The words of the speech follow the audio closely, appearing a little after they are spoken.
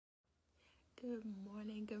Good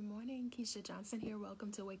morning. Keysha Johnson here.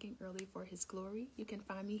 Welcome to Waking Early for His Glory. You can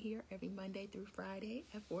find me here every Monday through Friday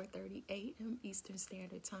at 4:30 a.m. Eastern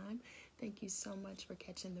Standard Time. Thank you so much for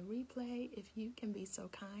catching the replay. If you can be so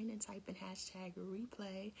kind and type in hashtag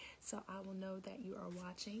replay so I will know that you are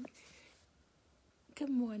watching. Good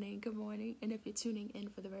morning. And if you're tuning in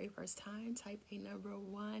for the very first time, type a number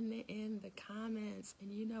 1 in the comments.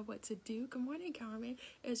 And you know what to do. Good morning, Carmen.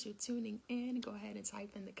 As you're tuning in, go ahead and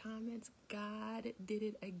type in the comments. God did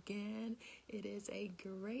it again. It is a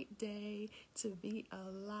great day to be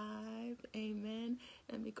alive. Amen.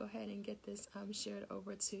 Let me go ahead and get this shared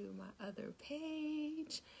over to my other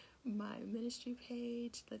page, my ministry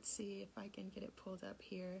page. Let's see if I can get it pulled up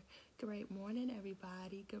here. Great morning,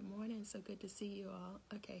 everybody. Good morning. So good to see you all.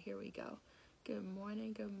 Okay, here we go. Good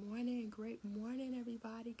morning. Great morning,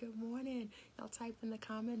 everybody. Good morning. Y'all type in the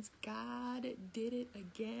comments. God did it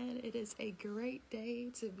again. It is a great day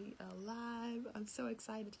to be alive. I'm so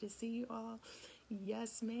excited to see you all.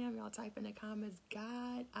 Yes, ma'am. Y'all type in the comments.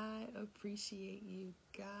 God, I appreciate you.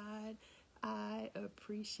 God, I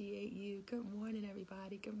appreciate you. Good morning,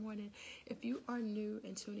 everybody. Good morning. If you are new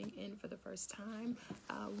and tuning in for the first time,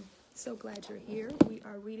 so glad you're here. We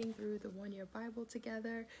are reading through the 1-Year Bible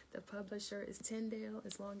together. The publisher is Tyndale.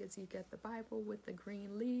 As long as you get the Bible with the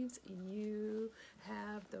green leaves, you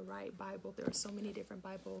have the right Bible. There are so many different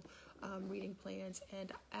Bible reading plans.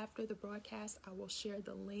 And after the broadcast, I will share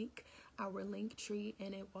the link, our link tree,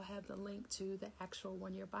 and it will have the link to the actual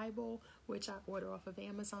 1-Year Bible, which I order off of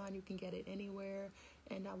Amazon. You can get it anywhere.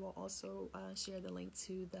 And I will also share the link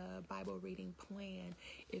to the Bible reading plan.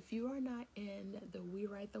 If you are not in the We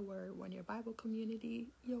Write the Word 1-Year Bible community,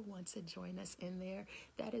 you'll want to join us in there.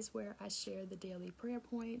 That is where I share the daily prayer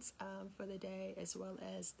points for the day, as well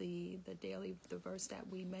as the verse that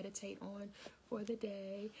we meditate on for the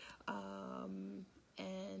day.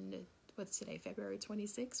 And what's today? February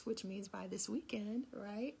 26th, which means by this weekend,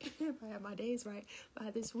 right? If I have my days right,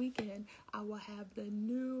 by this weekend, I will have the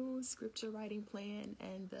new scripture writing plan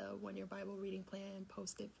and the 1-Year Bible reading plan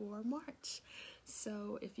posted for March.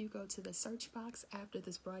 So if you go to the search box after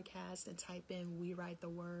this broadcast and type in We Write the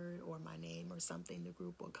Word or my name or something, the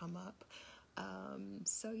group will come up.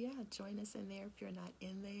 So yeah, join us in there if you're not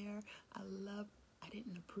in there. I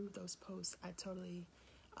didn't approve those posts. I totally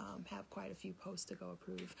have quite a few posts to go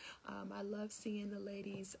approve. I love seeing the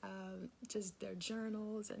ladies, just their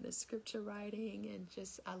journals and the scripture writing, and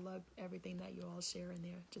I love everything that you all share in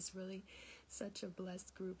there. Just really such a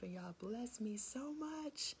blessed group, and y'all bless me so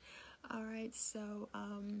much. All right, so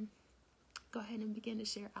go ahead and begin to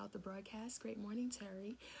share out the broadcast. Great morning,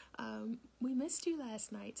 Terry. We missed you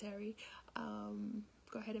last night, Terry.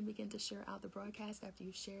 Go ahead and begin to share out the broadcast. After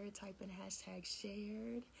you've shared, type in hashtag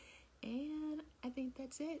shared. And I think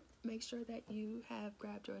that's it. Make sure that you have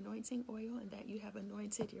grabbed your anointing oil and that you have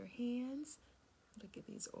anointed your hands. Look at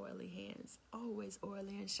these oily hands. Always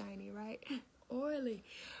oily and shiny, right? Oily.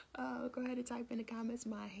 Go ahead and type in the comments.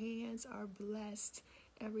 My hands are blessed.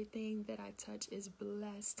 Everything that I touch is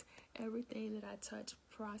blessed. Everything that I touch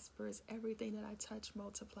prospers. Everything that I touch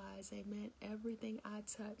multiplies. Amen. Everything I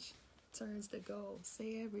touch turns to gold.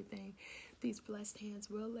 Say everything. These blessed hands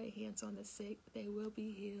will lay hands on the sick. They will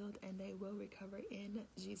be healed and they will recover in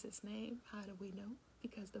Jesus' name. How do we know?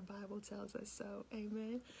 Because the Bible tells us so.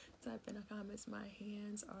 Amen. Type in the comments, my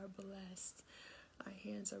hands are blessed. My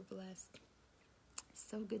hands are blessed.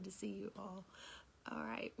 So good to see you all. All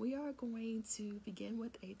right, we are going to begin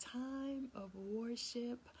with a time of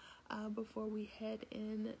worship before we head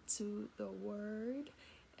into the Word.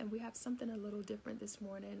 And we have something a little different this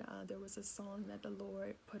morning. There was a song that the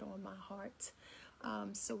Lord put on my heart.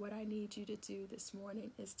 So what I need you to do this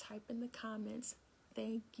morning is type in the comments,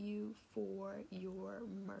 thank you for your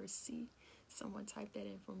mercy. Someone type that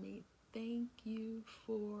in for me. Thank you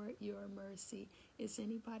for your mercy. Is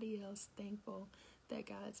anybody else thankful that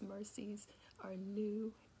God's mercies are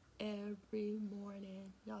new every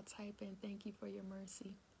morning? Y'all type in, thank you for your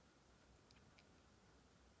mercy.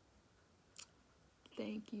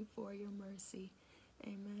 Thank you for your mercy.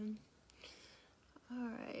 Amen.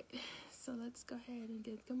 All right. So let's go ahead and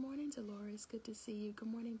get good morning, Dolores. Good to see you. Good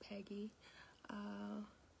morning, Peggy. I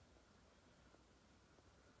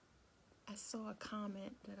saw a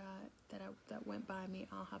comment that went by me.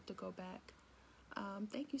 I'll have to go back.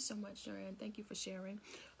 Thank you so much, Joanne. Thank you for sharing.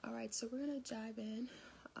 All right. So we're going to dive in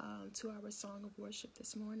to our song of worship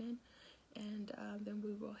this morning. And then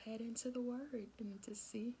we will head into the Word and to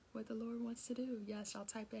see what the Lord wants to do. Yes, I'll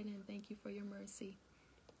type that in. Thank you for your mercy.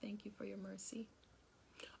 Thank you for your mercy.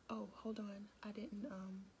 Oh, hold on. I didn't.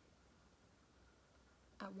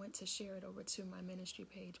 I went to share it over to my ministry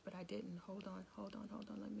page, but I didn't. Hold on.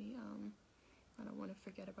 Let me I don't want to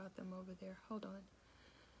forget about them over there. Hold on.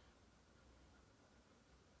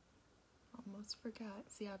 Almost forgot.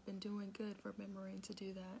 See, I've been doing good remembering to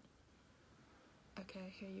do that.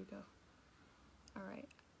 Okay, here you go. All right,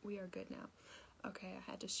 we are good now. Okay,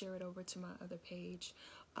 I had to share it over to my other page.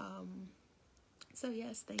 So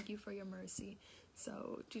yes, thank you for your mercy.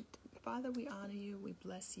 So, Father, we honor you. We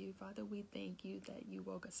bless you. Father, we thank you that you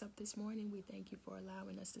woke us up this morning. We thank you for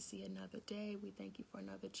allowing us to see another day. We thank you for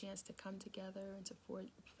another chance to come together and to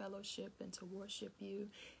fellowship and to worship you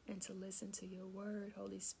and to listen to your word.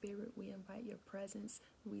 Holy Spirit, we invite your presence.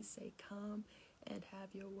 We say, come and have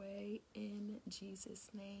your way in Jesus'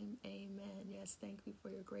 name. Amen. Yes, thank you for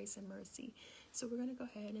your grace and mercy. So we're going to go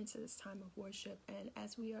ahead into this time of worship. And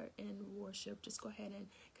as we are in worship, just go ahead and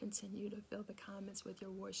continue to fill the comments with your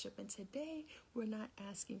worship. And today, we're not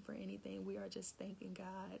asking for anything. We are just thanking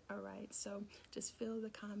God. All right. So just fill the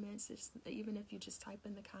comments. Even if you just type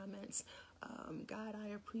in the comments, God,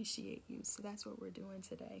 I appreciate you. So that's what we're doing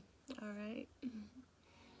today. All right.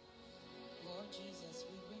 Lord Jesus,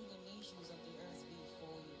 we bring the nations of the earth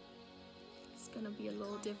before you. It's going to be a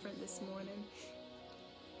little different this morning.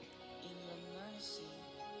 In your mercy,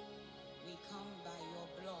 we come by your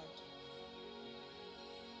blood.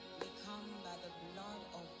 We come by the blood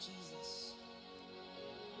of Jesus.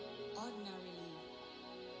 Ordinarily,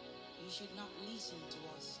 you should not listen to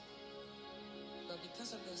us. But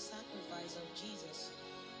because of the sacrifice of Jesus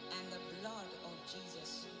and the blood of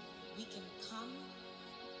Jesus, we can come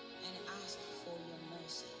and ask for your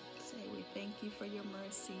mercy. Say, we thank you for your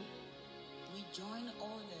mercy. We join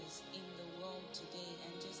others in the world today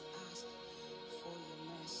and just ask for your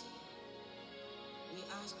mercy. We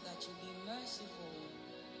ask that you be merciful.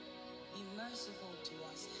 Be merciful to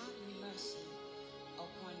us. Have mercy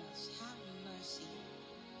upon us. Have mercy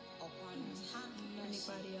upon us. Have mercy.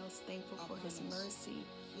 Anybody else thankful for his mercy?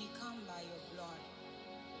 We come by your blood.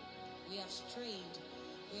 We have strayed.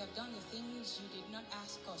 We have done the things you did not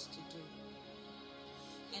ask us to do.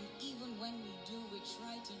 And even when we do, we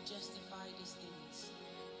try to justify these things.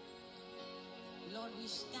 Lord, we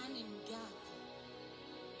stand in gap.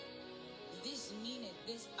 This minute,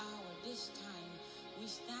 this hour, this time, we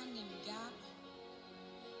stand in gap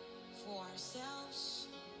for ourselves,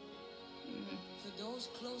 for those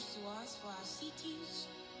close to us, for our cities.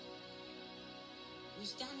 We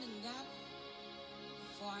stand in gap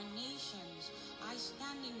for our nations. I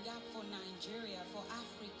stand in gap for Nigeria, for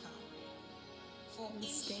Africa, for We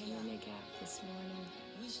Asia. stand in the gap this morning.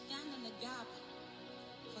 We stand in the gap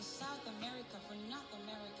for South America, for North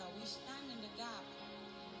America. We stand in the gap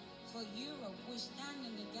for Europe. We stand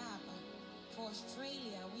in the gap for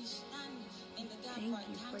Australia. We stand in the gap Thank for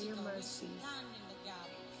you Antarctica. for your mercy. We stand in the gap.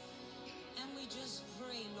 And we just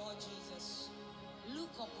pray, Lord Jesus,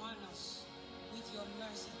 look upon us with your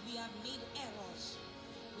mercy. We have made errors.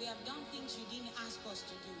 We have done things you didn't ask us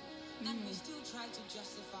to do. And we still try to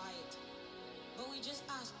justify it. But we just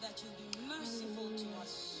ask that you be merciful to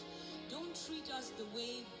us. Don't treat us the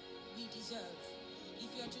way we deserve. If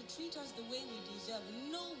you're to treat us the way we deserve,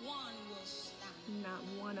 no one will stand. Not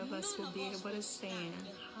one of us will be able to stand.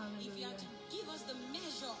 If you Hallelujah. are to give us the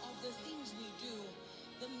measure of the things we do,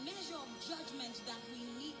 the measure of judgment that we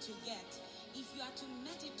need to get, if you are to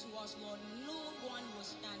met it to us, Lord, no one will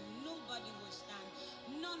stand. Nobody will stand.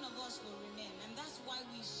 None of us will remain. And that's why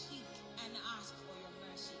we seek and ask for your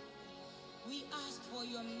mercy. We ask for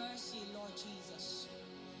your mercy, Lord Jesus.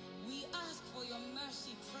 We ask for your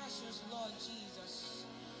mercy, precious Lord Jesus.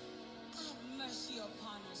 Have mercy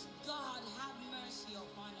upon us. God, have mercy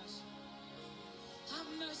upon us. Have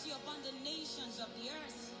mercy upon the nations of the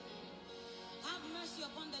earth. Have mercy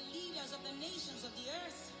upon the leaders of the nations of the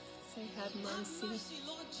earth. Say, have Have mercy. mercy,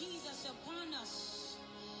 Lord Jesus, upon us.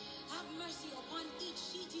 Have mercy upon each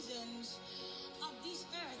citizen of this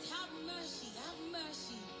earth. Have mercy, have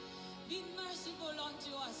mercy. Be merciful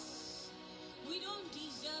unto us. We don't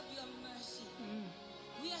deserve your mercy.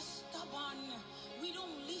 We are stubborn. We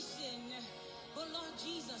don't listen. But Lord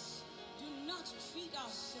Jesus, do not treat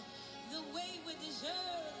us the way we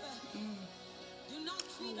deserve. Do not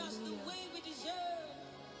treat us the way we deserve.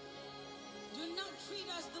 Do not treat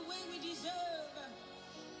us the way we deserve.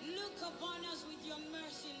 Look upon us with your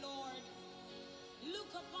mercy, Lord.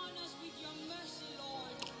 Look upon us with your mercy,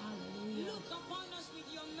 Lord. Hallelujah. Look upon us with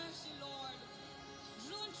your mercy, Lord.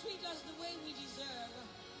 Don't treat us the way we deserve.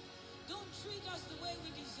 Don't treat us the way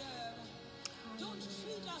we deserve. Don't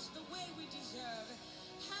treat us the way we deserve.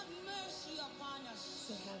 Have mercy upon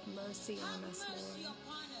us. Say, have mercy on Have us, mercy Lord.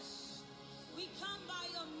 upon us. We come by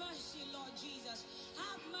your mercy, Lord Jesus.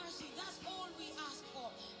 Have mercy. That's all we ask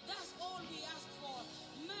for. That's all we ask for.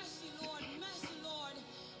 Mercy, Lord. Mercy, Lord.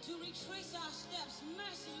 To retrace our steps.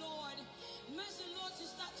 mercy, Lord. Mercy, Lord, to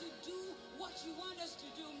start to do what you want us to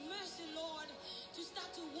do. Mercy, Lord, to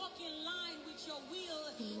start to walk in line with your will.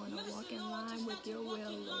 We want to walk in line with your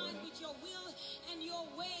will, Lord. With your will and your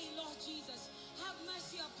way, Lord Jesus. Have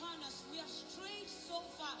mercy upon us. We have strayed so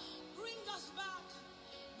far. Bring us back.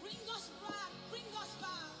 Bring us back. Bring us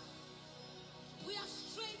back. We have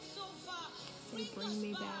strayed so far. Bring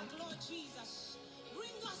us back, Lord Jesus.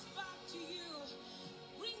 Bring us back to you.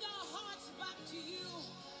 Bring our hearts back to you.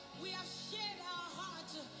 We have shared our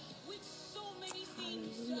hearts with so many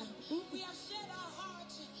things. We have shared our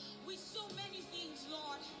hearts with so many things,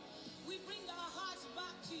 Lord. We bring our hearts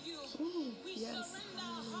back to you. We surrender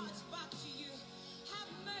our hearts back to you. Have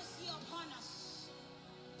mercy upon us.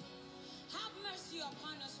 Have mercy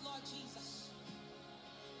upon us, Lord Jesus.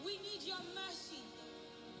 We need your mercy.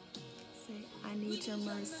 Say, I need your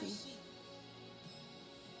mercy.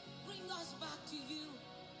 Bring us back to you.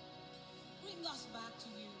 Bring us back to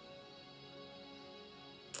you.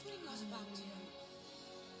 Bring us back to you.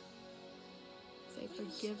 Say,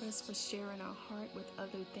 forgive us for sharing our heart with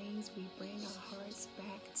other things. We bring our hearts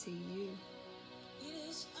back to you. It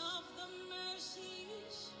is of the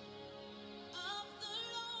mercies of the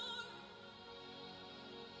Lord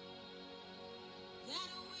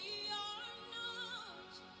that we are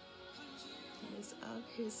not consumed. It is of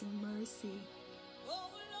his mercy. Oh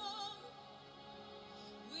Lord,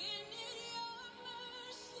 we need your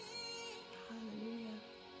mercy. Hallelujah.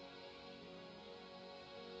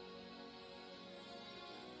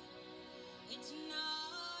 It's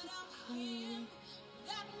not of him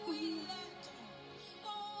that we let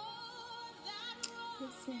all that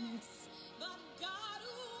wrong, Yes. but God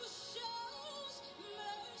who shows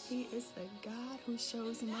mercy. He is the God who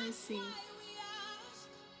shows mercy. That's why we ask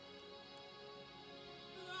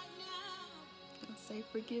right now. And say,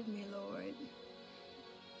 forgive me, Lord.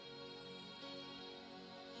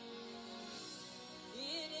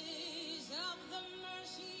 It is of the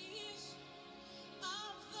mercies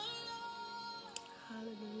of the Lord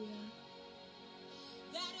Hallelujah.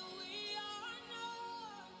 that we are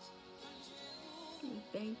not consumed. We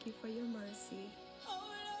thank you for your mercy. Oh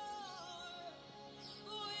Lord,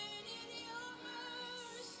 we need your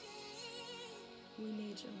mercy. We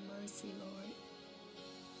need your mercy, Lord.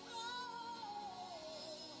 Oh,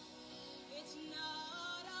 it's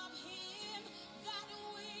not of him that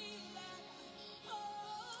we let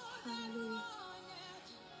all that Hallelujah.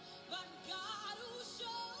 runneth, but God who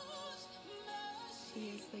shows mercy. He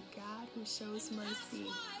is the God who shows mercy. That's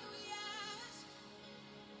why we ask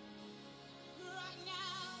right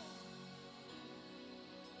now.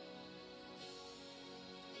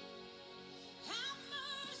 Have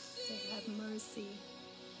mercy. Say, have mercy.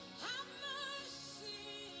 Have mercy,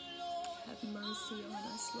 Lord. Have mercy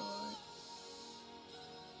on us, Lord.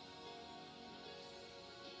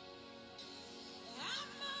 Have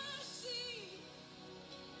mercy.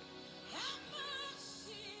 Have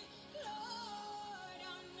mercy, Lord,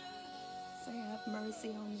 on us. Say, have mercy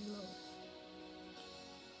on me, Lord.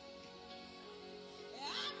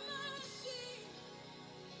 Have mercy.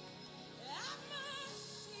 Have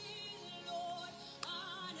mercy, Lord,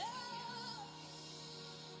 on us.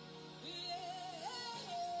 Yeah.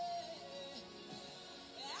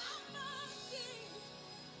 Have mercy.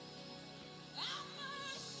 Have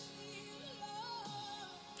mercy,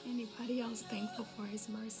 Lord. Anybody else thankful for his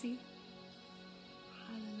mercy?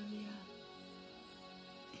 Hallelujah.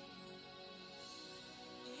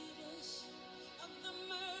 It is of the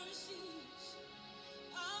mercies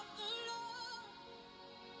of the Lord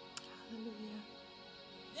Hallelujah.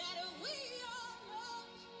 that we are not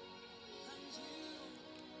consumed.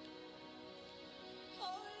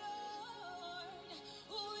 Oh Lord,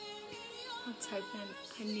 we need your I'll type in,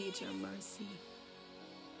 I need your mercy.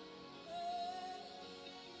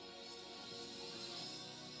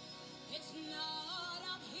 It's not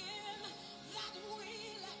of him that we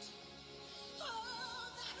let all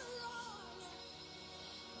that wrong,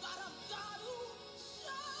 but of God who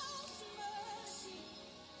shows mercy.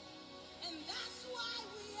 And that's why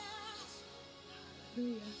we ask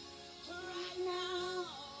Hallelujah. right now.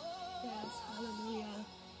 Yes, hallelujah.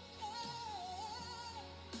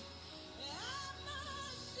 Have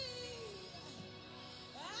mercy.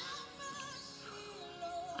 Have mercy,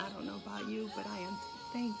 Lord. I don't know about you, but I am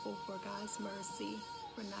thankful for God's mercy,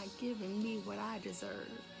 for not giving me what I deserve.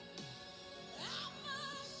 Have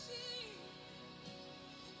mercy.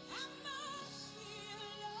 Have mercy,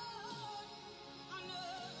 Lord, on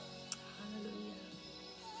us. Hallelujah.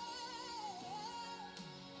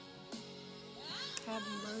 Have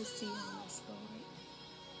mercy on us, Lord.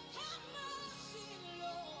 Have mercy,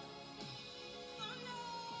 Lord, on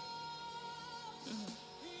us.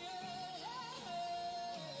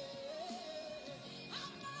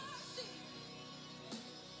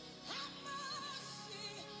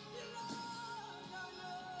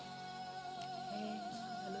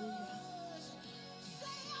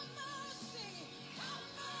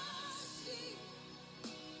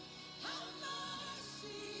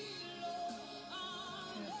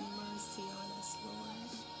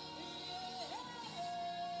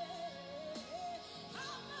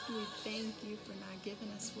 We thank you for not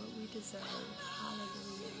giving us what we deserve.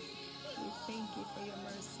 Hallelujah. We thank you for your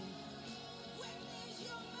mercy.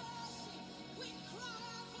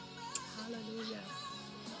 Hallelujah.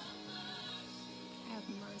 Have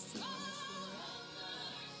mercy on us, Lord.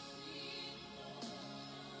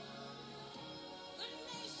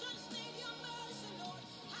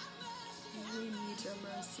 We need your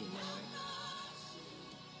mercy, Lord.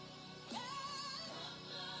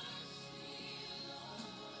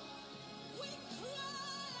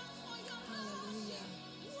 Hallelujah.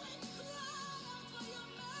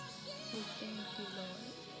 We thank you, Lord.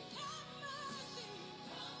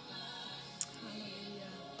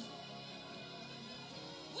 Hallelujah.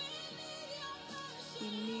 We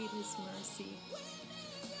need his mercy.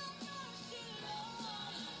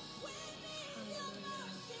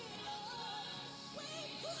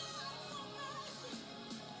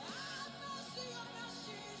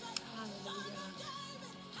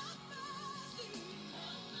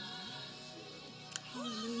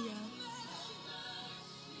 Hallelujah.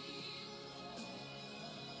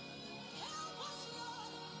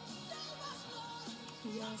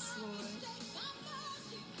 Yes, Lord.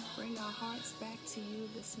 Bring our hearts back to you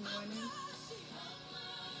this morning.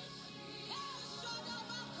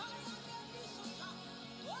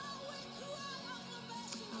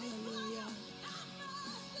 Hallelujah.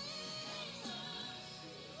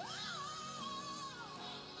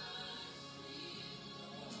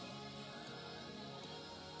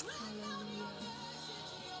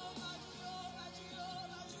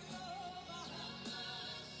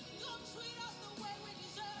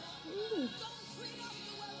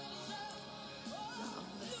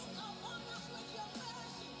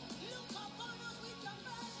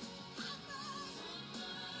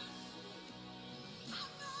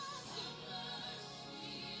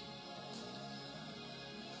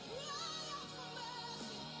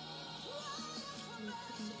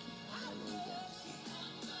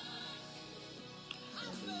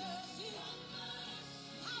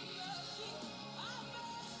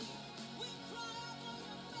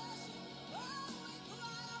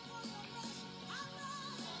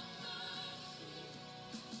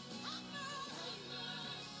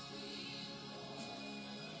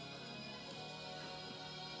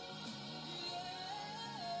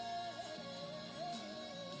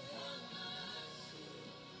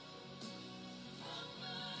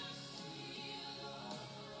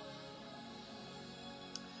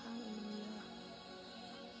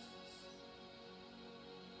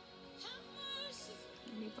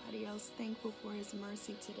 Anybody else thankful for his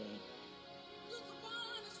mercy today? Look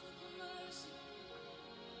upon us with your mercy.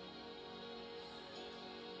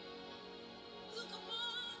 Look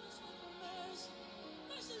upon us with your mercy.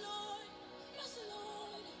 Mercy, Lord. Mercy,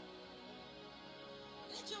 Lord.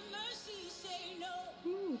 Let your mercy say no.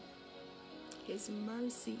 His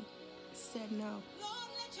mercy said no. Lord,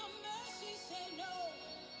 let your mercy say no.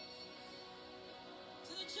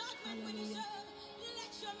 To the judgment we deserve,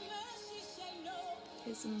 let your mercy say no.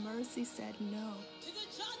 His mercy said no. To the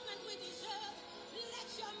judgment we deserve, let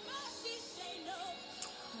your mercy say no.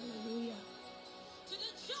 Hallelujah. To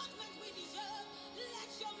the judgment we deserve, let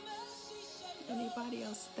your mercy say no. Anybody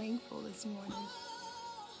else thankful this morning?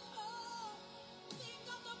 Think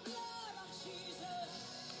of the blood of Jesus.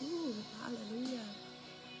 Hallelujah.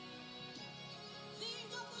 Think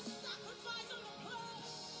of the sacrifice on the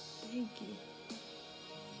cross. Thank you.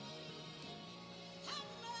 Have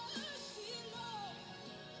mercy, Lord.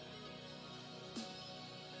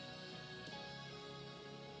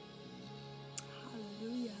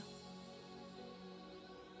 Hallelujah.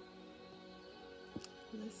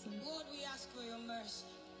 Listen. Lord, we ask for your mercy.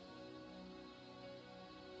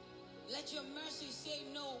 Let your mercy say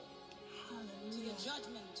no to the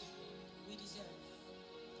judgment we deserve.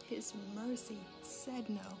 His mercy said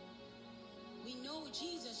no. We know,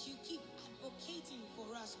 Jesus, you keep advocating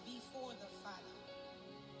for us before the Father.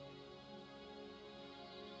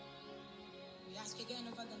 We ask again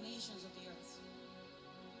over the nations of the earth.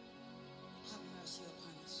 Have mercy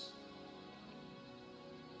upon us.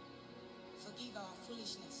 Forgive our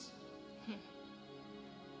foolishness.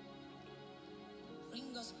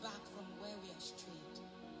 Bring us back from where we are strayed.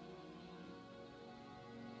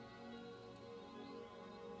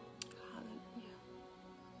 Hallelujah.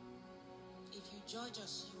 If you judge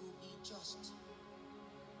us, you will be just.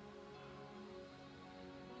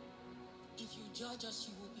 If you judge us,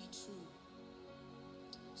 you will be true.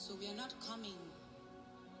 So we are not coming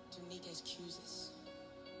to make excuses.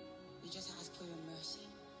 We just ask for your mercy.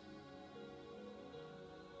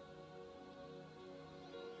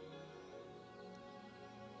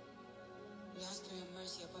 We ask for your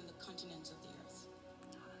mercy upon the continents of the earth.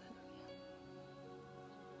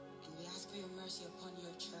 mercy upon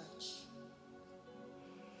your church.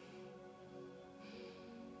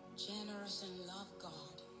 Generous and love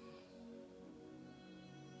God.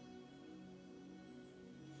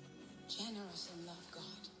 Generous and love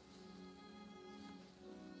God.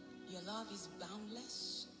 Your love is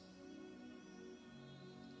boundless.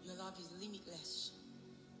 Your love is limitless.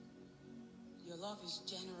 Your love is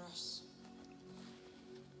generous.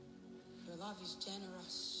 Your love is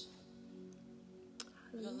generous.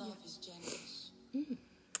 Your love is generous.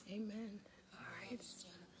 Amen. All right. So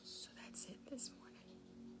that's it this morning.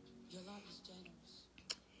 Your love is generous.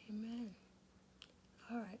 Amen.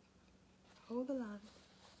 All right. Hold the line.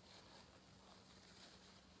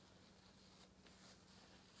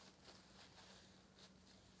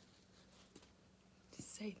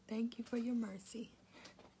 Just say thank you for your mercy.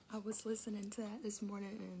 I was listening to that this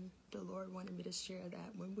morning, and the Lord wanted me to share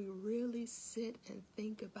that when we really sit and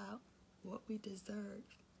think about what we deserve,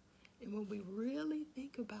 and when we really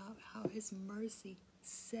think about how His mercy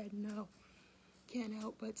said no, can't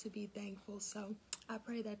help but to be thankful. So I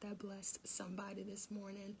pray that that blessed somebody this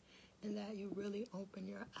morning, and that you really open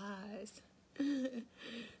your eyes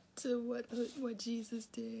to what Jesus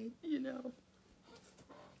did, you know.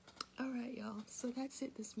 All right, y'all. So that's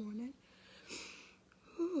it this morning.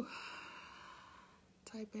 Whew.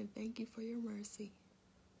 Type in thank you for your mercy.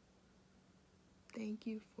 Thank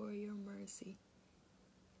you for your mercy.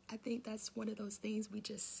 I think that's one of those things we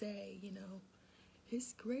just say, you know.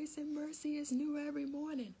 His grace and mercy is new every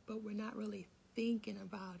morning, but we're not really thinking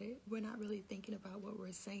about it. We're not really thinking about what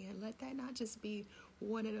we're saying. Let that not just be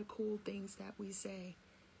one of the cool things that we say.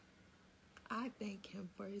 I thank Him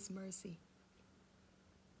for His mercy.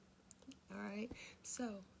 All right. So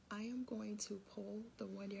I am going to pull the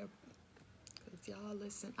 1 year, because y'all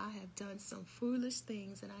listen, I have done some foolish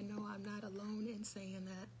things, and I know I'm not alone in saying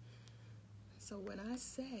that. So when I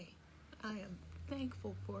say I am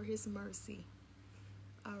thankful for His mercy,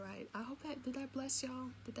 all right, I hope did that bless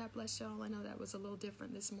y'all? Did that bless y'all? I know that was a little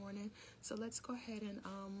different this morning. So let's go ahead and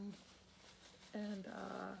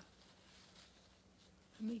let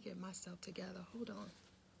me get myself together. Hold on.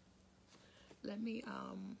 Let me,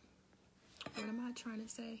 what am I trying to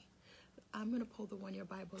say? I'm going to pull the 1 year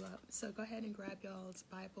Bible up. So go ahead and grab y'all's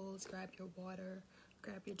Bibles, grab your water,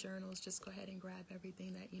 grab your journals. Just go ahead and grab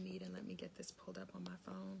everything that you need, and let me get this pulled up on my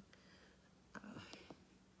phone.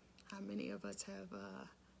 How many of us have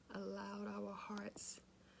allowed our hearts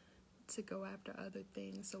to go after other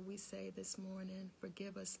things? So we say this morning,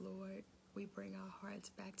 forgive us, Lord. We bring our hearts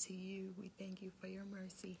back to you. We thank you for your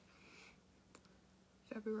mercy.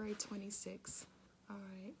 February 26th. All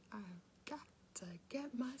right, I've got to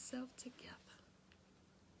get myself together.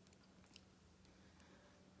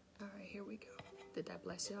 All right, here we go. Did that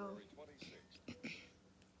bless y'all?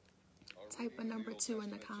 Type a number 2 in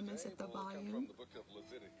the comments if the volume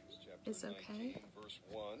is okay. Verse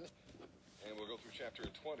 1, and we'll go through chapter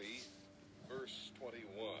 20, verse 21.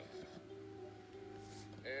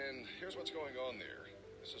 And here's what's going on there.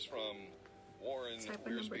 This is from Warren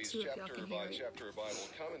Wiersbe's chapter-by-chapter Bible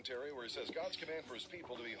commentary, where he says, God's command for His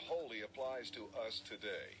people to be holy applies to us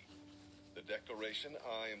today. The declaration,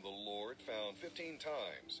 I am the Lord, found 15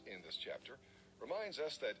 times in this chapter, reminds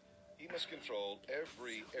us that He must control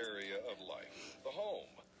every area of life. The home.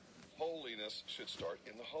 Holiness should start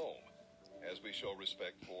in the home, as we show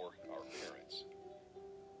respect for our parents.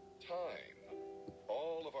 Time.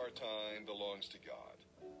 All of our time belongs to God,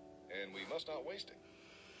 and we must not waste it.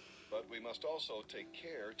 But we must also take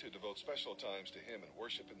care to devote special times to Him in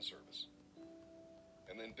worship and service.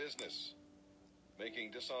 And then business. Making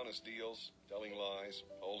dishonest deals, telling lies,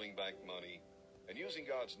 holding back money, and using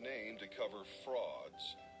God's name to cover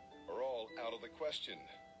frauds are all out of the question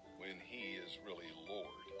when He is really Lord.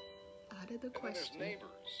 Out of the question. And then there's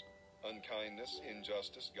neighbors. Unkindness,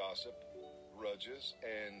 injustice, gossip, grudges,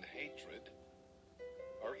 and hatred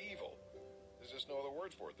are evil. There's just no other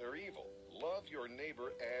word for it. They're evil. Love your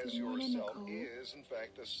neighbor as yourself is, in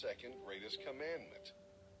fact, the second greatest commandment.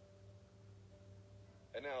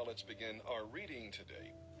 And now let's begin our reading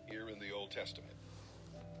today here in the Old Testament.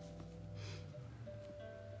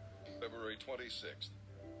 February 26th,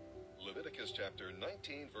 Leviticus chapter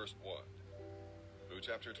 19, verse 1, through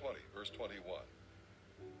chapter 20, verse 21.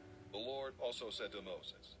 The Lord also said to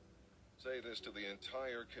Moses, say this to the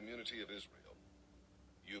entire community of Israel.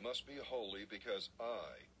 You must be holy because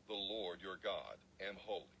I, the Lord your God, am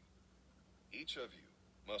holy. Each of you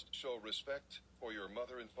must show respect for your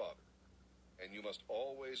mother and father, and you must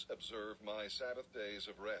always observe my Sabbath days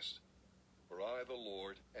of rest, for I, the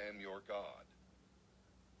Lord, am your God.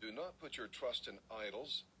 Do not put your trust in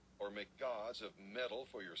idols or make gods of metal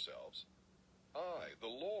for yourselves. I, the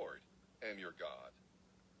Lord, am your God.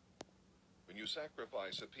 When you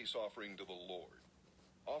sacrifice a peace offering to the Lord,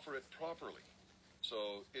 offer it properly,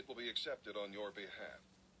 so it will be accepted on your behalf.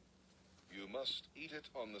 You must eat it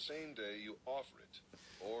on the same day you offer it,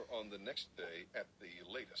 or on the next day at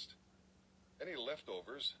the latest. Any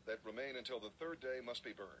leftovers that remain until the third day must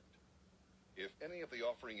be burned. If any of the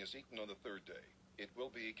offering is eaten on the third day, it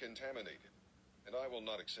will be contaminated, and I will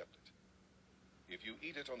not accept it. If you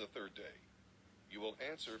eat it on the third day, you will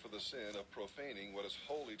answer for the sin of profaning what is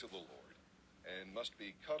holy to the Lord, and must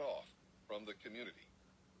be cut off from the community.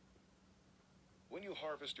 When you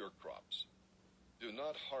harvest your crops, do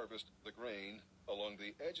not harvest the grain along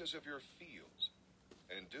the edges of your fields,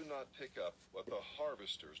 and do not pick up what the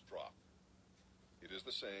harvesters drop. It is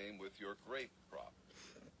the same with your grape crop.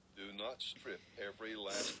 Do not strip every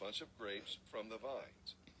last bunch of grapes from the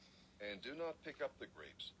vines, and do not pick up the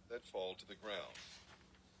grapes that fall to the ground.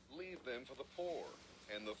 Leave them for the poor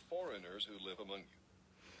and the foreigners who live among you.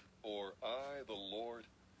 For I, the Lord,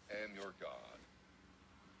 am your God.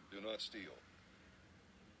 Do not steal.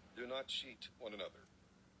 Do not cheat one another.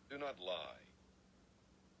 Do not lie.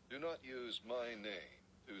 Do not use my name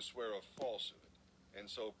to swear a falsehood, and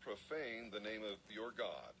so profane the name of your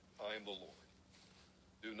God. I am the Lord.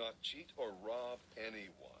 Do not cheat or rob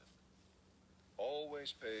anyone.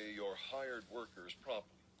 Always pay your hired workers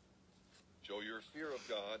promptly. Show your fear of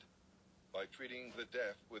God by treating the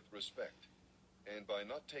deaf with respect, and by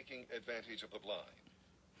not taking advantage of the blind.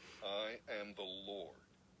 I am the Lord.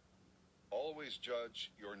 Always judge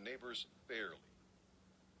your neighbors fairly,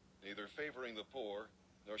 neither favoring the poor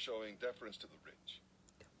nor showing deference to the rich.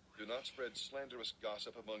 Do not spread slanderous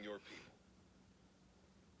gossip among your people.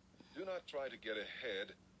 Do not try to get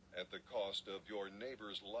ahead at the cost of your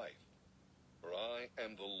neighbor's life, for I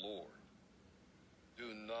am the Lord.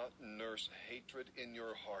 Do not nurse hatred in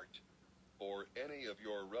your heart for any of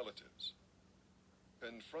your relatives.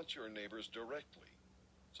 Confront your neighbors directly,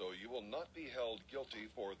 so you will not be held guilty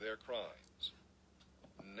for their crimes.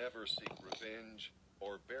 Never seek revenge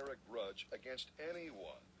or bear a grudge against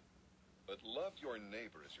anyone, but love your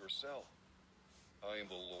neighbor as yourself. I am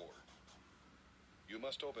the Lord. You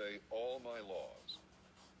must obey all my laws.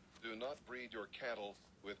 Do not breed your cattle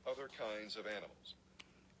with other kinds of animals.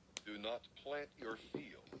 Do not plant your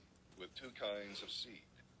field with two kinds of seed.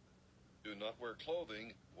 Do not wear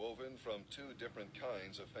clothing woven from two different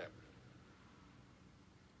kinds of fabric.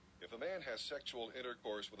 If a man has sexual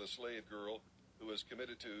intercourse with a slave girl who is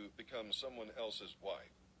committed to become someone else's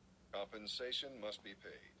wife, compensation must be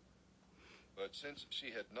paid. But since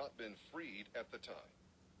she had not been freed at the time,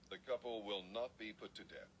 the couple will not be put to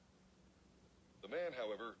death. The man,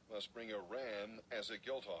 however, must bring a ram as a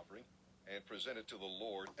guilt offering and present it to the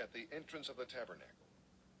Lord at the entrance of the tabernacle.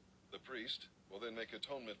 The priest will then make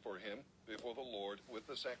atonement for him before the Lord with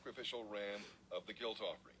the sacrificial ram of the guilt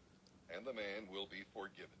offering, and the man will be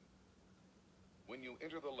forgiven. When you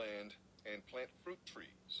enter the land and plant fruit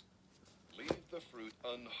trees, leave the fruit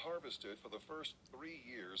unharvested for the first 3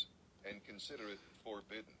 years and consider it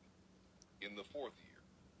forbidden. In the 4th year,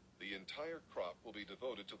 the entire crop will be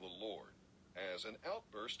devoted to the Lord as an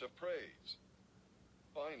outburst of praise.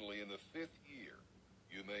 Finally, in the 5th year,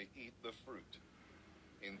 you may eat the fruit.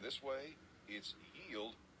 In this way, its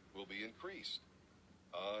yield will be increased.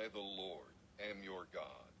 I, the Lord, am your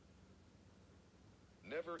God.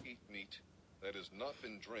 Never eat meat that has not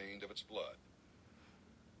been drained of its blood.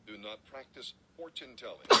 Do not practice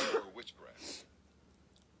fortune-telling or witchcraft.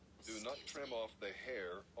 Do not trim off the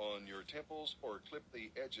hair on your temples or clip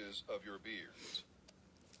the edges of your beards.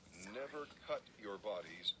 Never cut your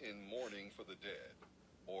bodies in mourning for the dead,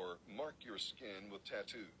 or mark your skin with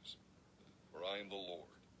tattoos, for I am the Lord.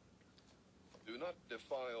 Do not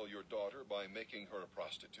defile your daughter by making her a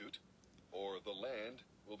prostitute, or the land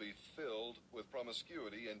will be filled with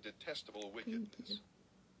promiscuity and detestable wickedness.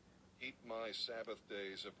 Keep my Sabbath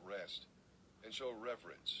days of rest, and show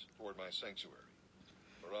reverence toward my sanctuary,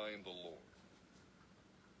 for I am the Lord.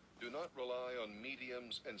 Do not rely on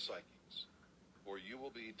mediums and psychics, for you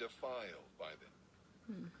will be defiled by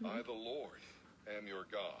them. I, the Lord, am your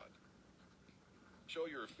God. Show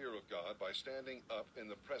your fear of God by standing up in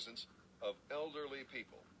the presence of elderly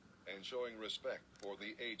people and showing respect for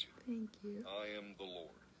the aged. Thank you. I am the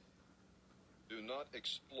Lord. Do not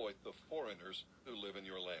exploit the foreigners who live in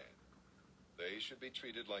your land. They should be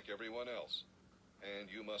treated like everyone else, and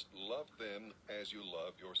you must love them as you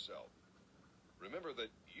love yourself. Remember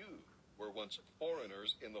that you were once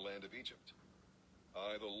foreigners in the land of Egypt.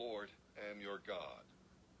 I, the Lord, am your God.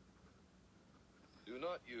 Do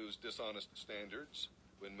not use dishonest standards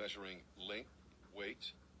when measuring length,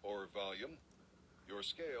 weight, or volume. Your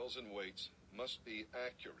scales and weights must be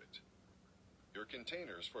accurate. Your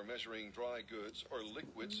containers for measuring dry goods or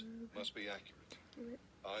liquids must be accurate.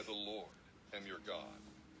 I, the Lord, am your God,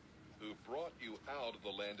 who brought you out of the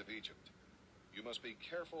land of Egypt. You must be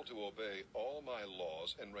careful to obey all my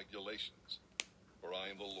laws and regulations, for I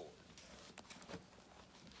am the Lord.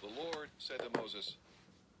 The Lord said to Moses,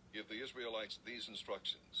 give the Israelites these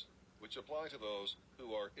instructions, which apply to those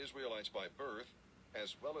who are Israelites by birth,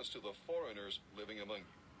 as well as to the foreigners living among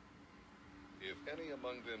you. If any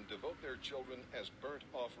among them devote their children as burnt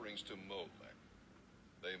offerings to Molech,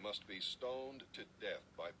 they must be stoned to death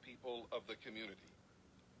by people of the community.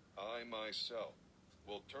 I myself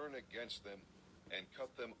will turn against them and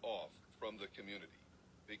cut them off from the community,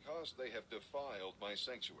 because they have defiled my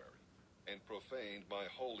sanctuary and profaned my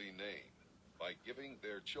holy name by giving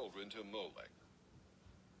their children to Molech.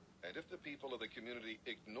 And if the people of the community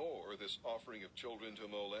ignore this offering of children to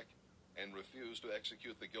Molech and refuse to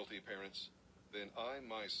execute the guilty parents, then I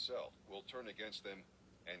myself will turn against them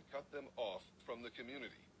and cut them off from the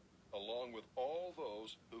community, along with all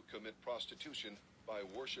those who commit prostitution by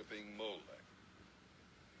worshiping Molech.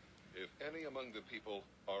 If any among the people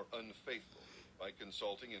are unfaithful by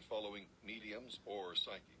consulting and following mediums or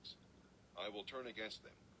psychics, I will turn against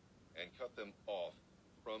them and cut them off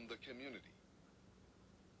from the community.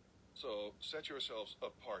 So set yourselves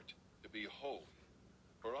apart to be holy,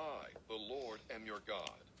 for I, the Lord, am your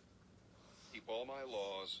God. Keep all my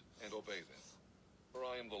laws and obey them, for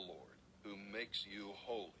I am the Lord, who makes you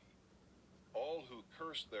holy. All who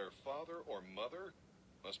curse their father or mother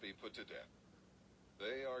must be put to death.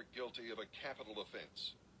 They are guilty of a capital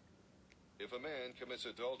offense. If a man commits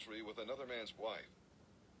adultery with another man's wife,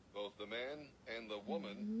 both the man and the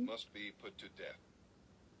woman must be put to death.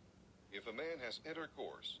 If a man has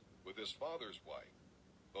intercourse with his father's wife,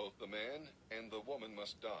 both the man and the woman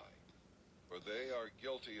must die, for they are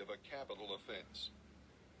guilty of a capital offense.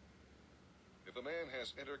 If a man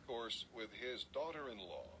has intercourse with his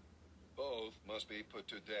daughter-in-law, both must be put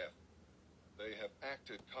to death. They have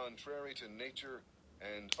acted contrary to nature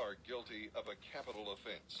and are guilty of a capital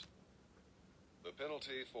offense. The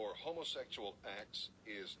penalty for homosexual acts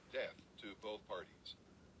is death to both parties.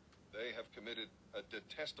 They have committed a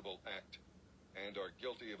detestable act and are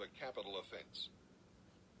guilty of a capital offense.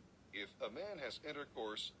 If a man has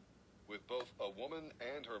intercourse with both a woman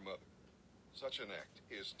and her mother, such an act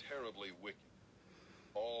is terribly wicked.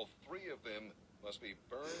 All three of them must be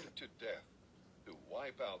burned to death to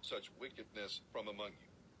wipe out such wickedness from among you.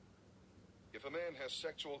 If a man has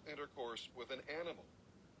sexual intercourse with an animal,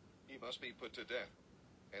 he must be put to death,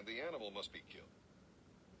 and the animal must be killed.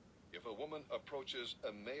 If a woman approaches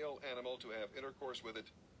a male animal to have intercourse with it,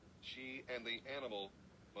 she and the animal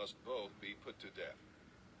must both be put to death.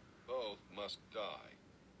 Both must die.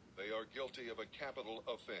 They are guilty of a capital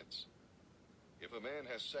offense. If a man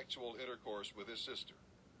has sexual intercourse with his sister,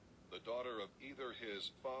 the daughter of either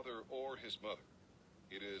his father or his mother,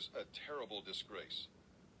 it is a terrible disgrace.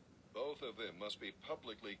 Both of them must be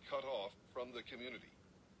publicly cut off from the community.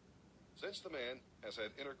 Since the man has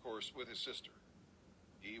had intercourse with his sister,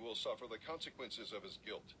 he will suffer the consequences of his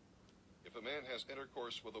guilt. If a man has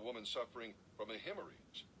intercourse with a woman suffering from a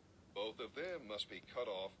hemorrhage, both of them must be cut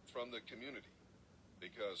off from the community,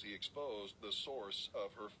 because he exposed the source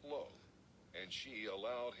of her flow, and she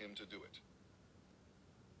allowed him to do it.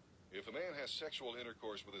 If a man has sexual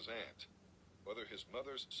intercourse with his aunt, whether his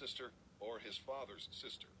mother's sister or his father's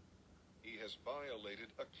sister, he has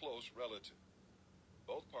violated a close relative.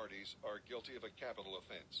 Both parties are guilty of a capital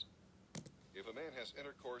offense. If a man has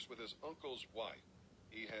intercourse with his uncle's wife,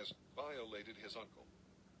 he has violated his uncle.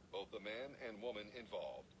 Both the man and woman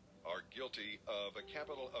involved are guilty of a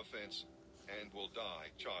capital offense and will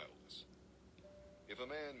die childless. If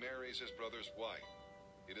a man marries his brother's wife,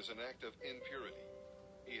 it is an act of impurity.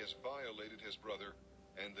 He has violated his brother,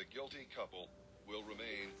 and the guilty couple will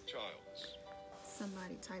remain childless.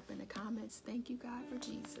 Somebody type in the comments, thank you, God, for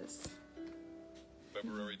Jesus.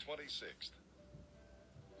 February 26th.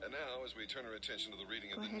 And now, as we turn our attention to the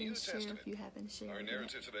reading of the New Testament, if you haven't shared our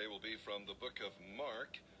narrative today will be from the book of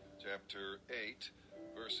Mark, chapter 8,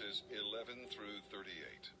 verses 11 through 38.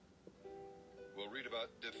 We'll read about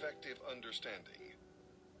defective understanding.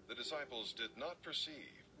 The disciples did not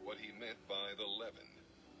perceive what he meant by the leaven.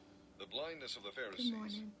 The blindness of the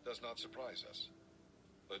Pharisees does not surprise us.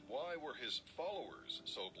 But why were his followers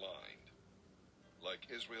so blind? Like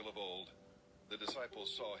Israel of old, the disciples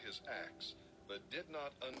saw his acts, but did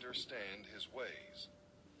not understand his ways.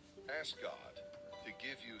 Ask God to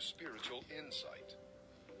give you spiritual insight.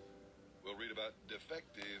 We'll read about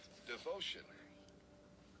defective devotion.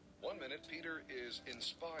 1 minute, Peter is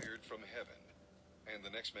inspired from heaven, and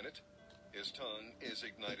the next minute, His tongue is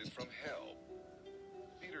ignited from hell.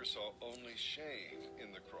 Peter saw only shame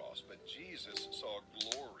in the cross, but Jesus saw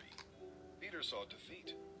glory. Peter saw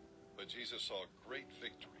defeat, but Jesus saw great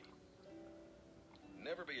victory.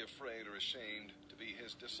 Never be afraid or ashamed to be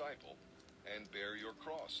his disciple and bear your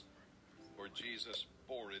cross, for Jesus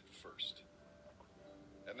bore it first.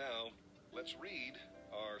 And now, let's read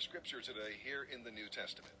our scripture today here in the New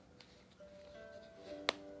Testament.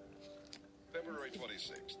 February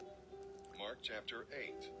 26th, Mark chapter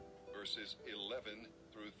 8, verses 11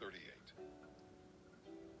 through 38.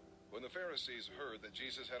 When the Pharisees heard that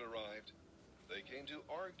Jesus had arrived, they came to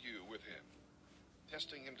argue with him,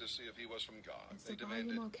 testing him to see if he was from God. Is they the volume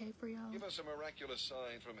demanded, okay for y'all? "Give us a miraculous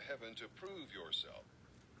sign from heaven to prove yourself."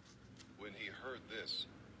 When he heard this,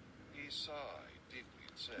 he sighed deeply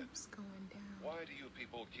and said, Keeps going down. "Why do you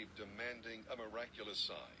people keep demanding a miraculous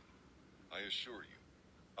sign? I assure you,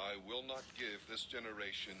 I will not give this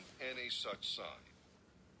generation any such sign."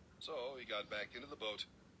 So he got back into the boat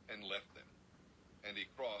and left them, and he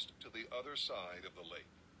crossed to the other side of the lake.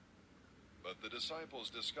 But the disciples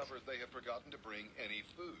discovered they had forgotten to bring any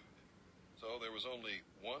food, so there was only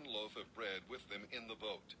one loaf of bread with them in the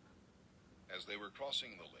boat. As they were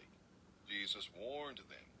crossing the lake, Jesus warned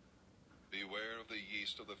them, "Beware of the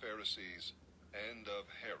yeast of the Pharisees and of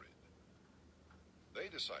Herod." They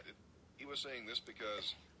decided he was saying this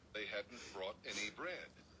because they hadn't brought any bread.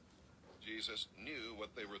 Jesus knew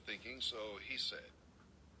what they were thinking, so he said,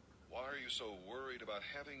 "Why are you so worried about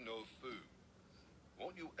having no food?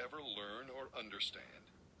 Won't you ever learn or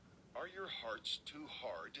understand? Are your hearts too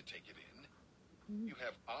hard to take it in? You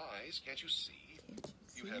have eyes, can't you see? Can't you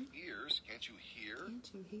see? You have ears, can't you hear?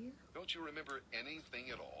 Can't you hear? Don't you remember anything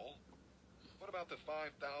at all? What about the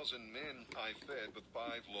 5,000 men I fed with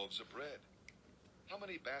 5 loaves of bread? How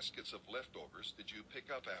many baskets of leftovers did you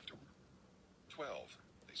pick up afterward?" 12,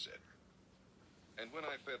 they said. "And when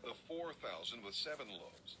I fed the 4,000 with 7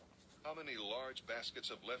 loaves, how many large baskets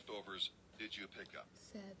of leftovers did you pick up?"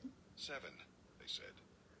 7. 7, they said.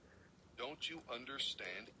 "Don't you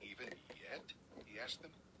understand even yet?" he asked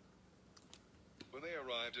them. When they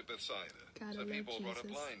arrived at Bethsaida, some people brought a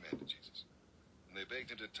blind man to Jesus, and they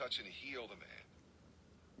begged him to touch and heal the man.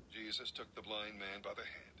 Jesus took the blind man by the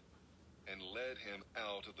hand and led him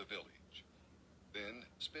out of the village. Then,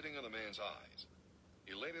 spitting on the man's eyes,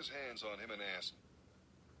 he laid his hands on him and asked,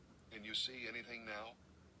 "Can you see anything now?"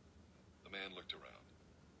 The man looked around.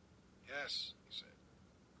 "Yes," he said.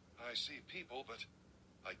 "I see people, but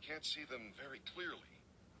I can't see them very clearly.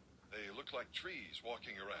 They look like trees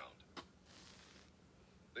walking around."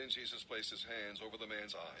 Then Jesus placed his hands over the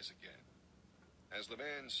man's eyes again. As the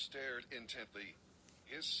man stared intently,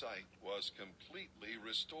 his sight was completely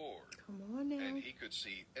restored. Come on now. And he could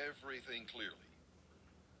see everything clearly.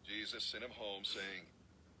 Jesus sent him home, saying,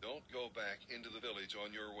 "Don't go back into the village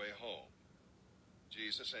on your way home."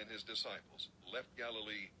 Jesus and his disciples left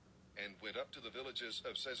Galilee and went up to the villages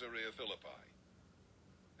of Caesarea Philippi.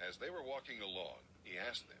 As they were walking along, he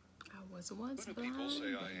asked them, I was once "Who do people blind,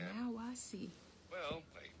 say I but am?" now I see. "Well,"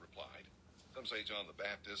 they replied, "some say John the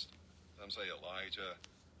Baptist, some say Elijah,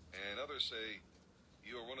 and others say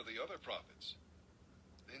you are one of the other prophets."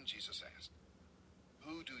 Then Jesus asked,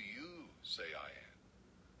 "Who do you say I am?"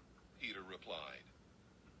 Peter replied,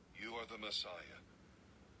 "You are the Messiah."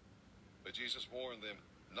 But Jesus warned them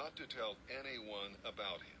not to tell anyone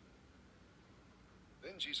about him.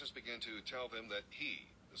 Then Jesus began to tell them that he,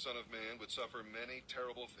 the Son of Man, would suffer many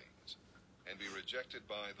terrible things and be rejected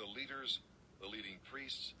by the leaders, the leading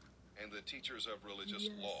priests, and the teachers of religious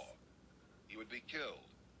law. He would be killed,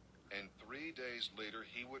 and 3 days later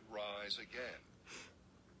he would rise again.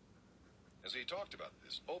 As he talked about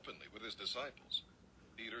this openly with his disciples,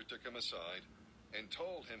 Peter took him aside and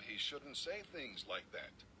told him he shouldn't say things like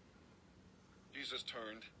that. Jesus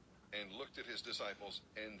turned and looked at his disciples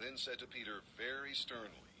and then said to Peter very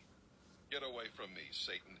sternly, "Get away from me,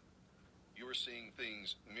 Satan. You are seeing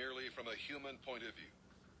things merely from a human point of view,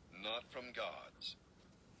 not from God's."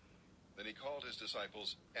 Then he called his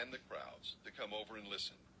disciples and the crowds to come over and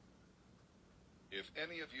listen. "If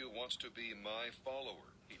any of you wants to be my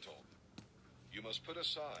follower," he told them, "you must put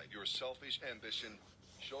aside your selfish ambition,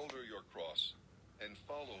 shoulder your cross, and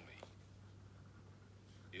follow me.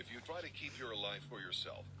 If you try to keep your life for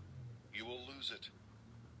yourself, you will lose it.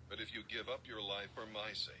 But if you give up your life for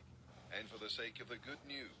my sake, and for the sake of the good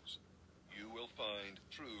news, you will find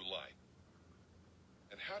true life.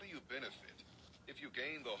 And how do you benefit if you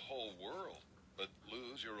gain the whole world, but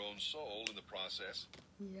lose your own soul in the process?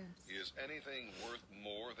 Yes. Is anything worth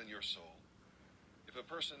more than your soul? If a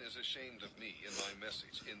person is ashamed of me and my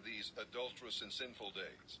message in these adulterous and sinful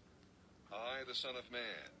days, I, the Son of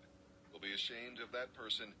Man, will be ashamed of that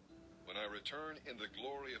person when I return in the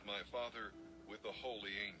glory of my Father with the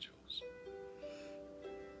holy angels.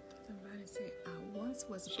 Somebody say, I once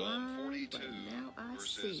was Psalm blind, 42, but now I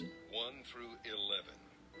verses see. 1 through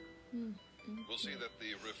 11. We'll see that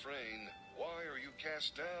the refrain, "Why are you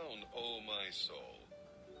cast down, O my soul?"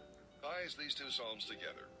 ties these two psalms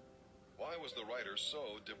together. Why was the writer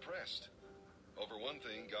so depressed? Over one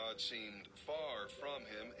thing, God seemed far from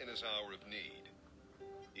him in his hour of need.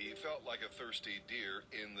 He felt like a thirsty deer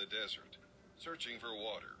in the desert, searching for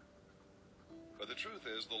water. But the truth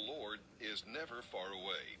is, the Lord is never far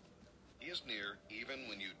away. He is near even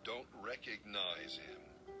when you don't recognize him.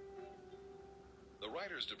 The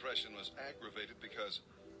writer's depression was aggravated because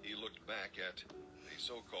he looked back at the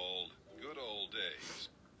so-called good old days.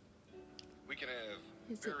 We can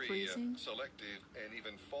have very selective and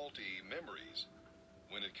even faulty memories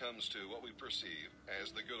when it comes to what we perceive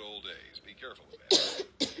as the good old days. Be careful of that.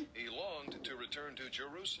 He longed to return to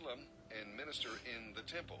Jerusalem and minister in the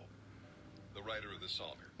temple. The writer of the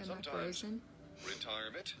psalm. Sometimes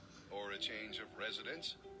retirement or a change of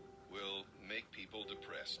residence will make people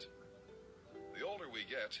depressed. The older we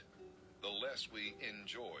get, the less we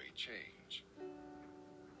enjoy change.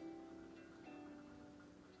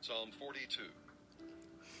 Psalm 42,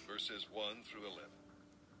 verses 1 through 11.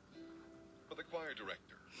 For the choir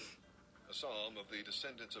director, a psalm of the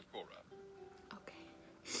descendants of Korah. Okay.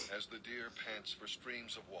 As the deer pants for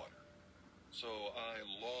streams of water, so I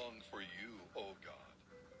long for you, O God.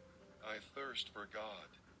 I thirst for God,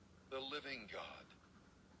 the living God.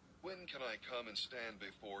 When can I come and stand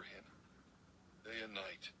before him? Day and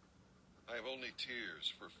night, I have only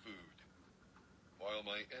tears for food, while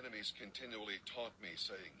my enemies continually taunt me,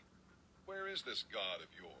 saying, "Where is this God of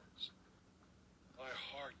yours?" My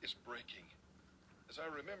heart is breaking as I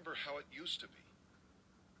remember how it used to be.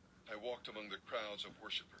 I walked among the crowds of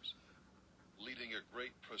worshipers, leading a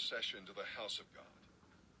great procession to the house of God,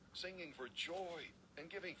 singing for joy and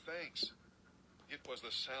giving thanks. It was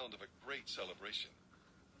the sound of a great celebration.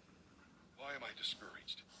 Why am I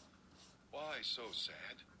discouraged? Why so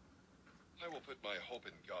sad? I will put my hope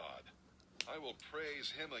in God. I will praise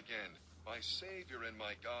him again, my Savior and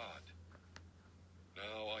my God.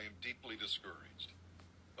 Now I am deeply discouraged,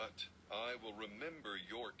 but I will remember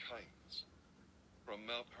your kindness. From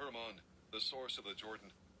Mount Hermon, the source of the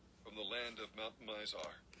Jordan, from the land of Mount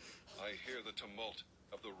Mizar, I hear the tumult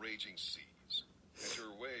of the raging seas, and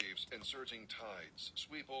your waves and surging tides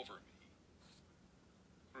sweep over me.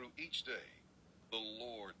 Through each day, the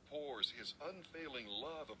Lord pours his unfailing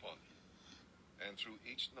love upon me, and through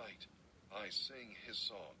each night, I sing his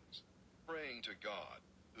songs, praying to God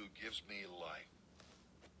who gives me life.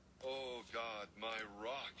 Oh God, my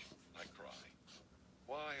rock, I cry.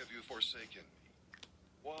 Why have you forsaken me?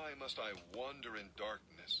 Why must I wander in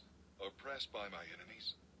darkness, oppressed by my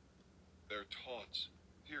enemies? Their taunts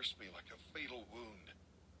pierce me like a fatal wound.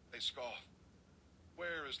 They scoff.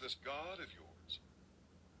 Where is this God of yours?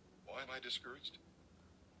 Why am I discouraged?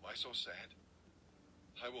 Why so sad?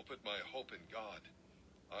 I will put my hope in God.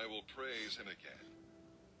 I will praise him again,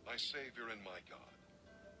 my Savior and my God.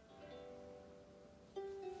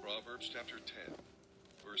 Proverbs chapter 10,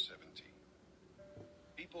 verse 17.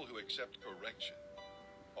 People who accept correction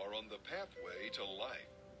are on the pathway to life,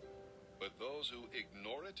 but those who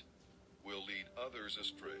ignore it will lead others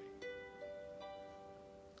astray.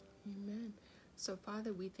 Amen. So,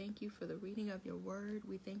 Father, we thank you for the reading of your word.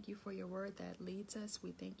 We thank you for your word that leads us.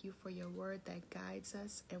 We thank you for your word that guides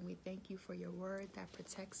us. And we thank you for your word that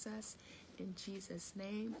protects us. In Jesus'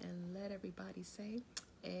 name. And let everybody say,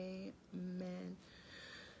 amen.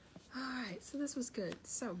 All right. So this was good.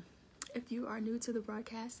 So if you are new to the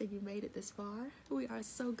broadcast and you made it this far, we are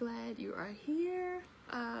so glad you are here.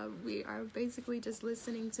 We are basically just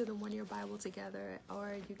listening to the One Year Bible together,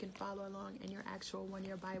 or you can follow along in your actual One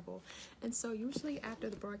Year Bible. And so usually after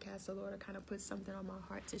the broadcast, the Lord kind of put something on my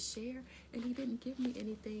heart to share, and he didn't give me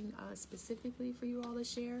anything specifically for you all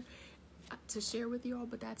to share with you all,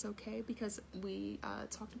 but that's okay because we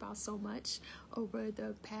talked about so much over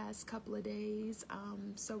the past couple of days.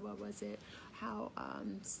 So what was it? How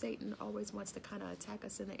Satan always wants to kind of attack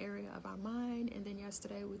us in the area of our mind. And then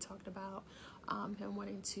yesterday we talked about him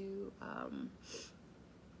wanting to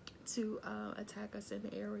attack us in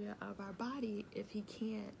the area of our body if he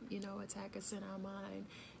can't, attack us in our mind.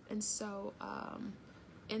 And so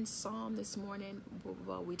in Psalm this morning,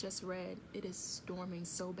 well, we just read, it is storming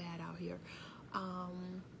so bad out here.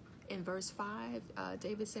 In verse 5,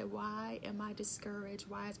 David said, why am I discouraged?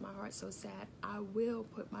 Why is my heart so sad? I will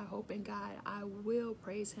put my hope in God. I will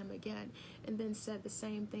praise him again. And then said the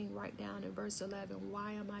same thing right down in verse 11.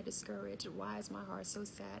 Why am I discouraged? Why is my heart so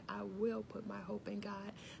sad? I will put my hope in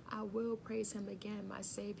God. I will praise him again, my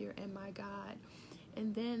Savior and my God.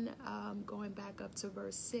 And then going back up to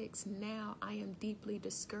verse 6, now I am deeply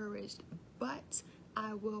discouraged, but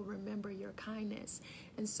I will remember your kindness.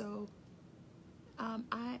 And so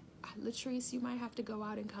Latrice, you might have to go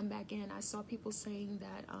out and come back in. I saw people saying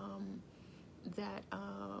that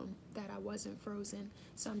I wasn't frozen,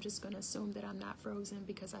 so I'm just going to assume that I'm not frozen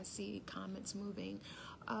because I see comments moving.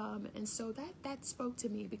 And so that spoke to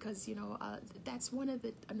me because, that's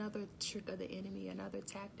another trick of the enemy, another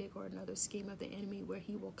tactic or another scheme of the enemy where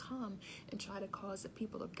he will come and try to cause the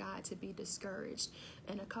people of God to be discouraged.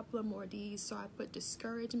 And a couple of more D's. So I put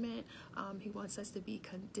discouragement. He wants us to be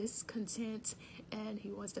discontent, and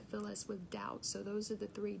he wants to fill us with doubt. So those are the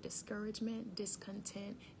three: discouragement,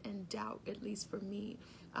 discontent, and doubt, at least for me.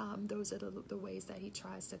 Those are the ways that he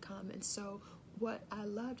tries to come. And so what I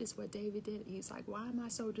loved is what David did. He's like, why am I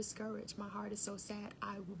so discouraged? My heart is so sad.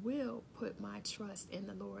 I will put my trust in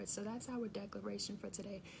the Lord. So that's our declaration for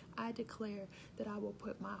today. I declare that I will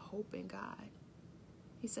put my hope in God.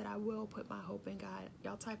 He said, I will put my hope in God.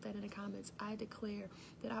 Y'all type that in the comments. I declare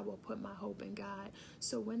that I will put my hope in God.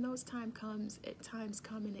 So when those times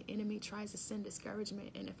come and the enemy tries to send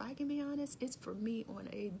discouragement, and if I can be honest, it's for me on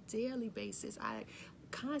a daily basis. I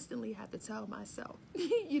constantly have to tell myself,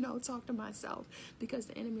 talk to myself, because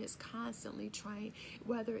the enemy is constantly trying,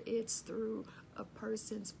 whether it's through a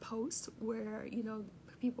person's post where,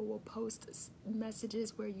 people will post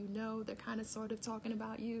messages where they're kind of sort of talking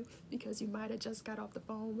about you because you might have just got off the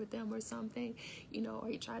phone with them or something, or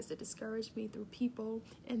he tries to discourage me through people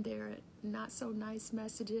and their not so nice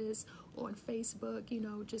messages on Facebook,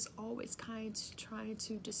 just always trying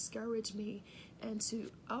to discourage me and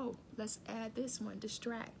to, let's add this one,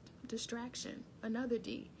 distraction, another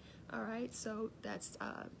D. All right, so that's,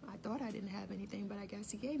 I thought I didn't have anything, but I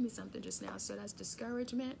guess he gave me something just now. So that's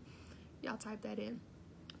discouragement. Y'all type that in.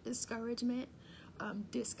 Discouragement,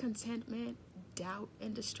 discontentment, doubt,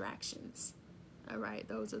 and distractions. All right,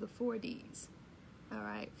 those are the 4 Ds. All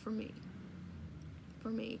right, for me.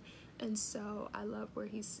 And so I love where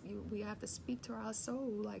we have to speak to our soul,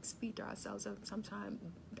 like speak to ourselves. Sometimes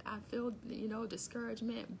I feel,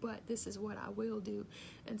 discouragement, but this is what I will do.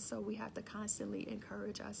 And so we have to constantly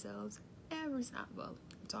encourage ourselves I'm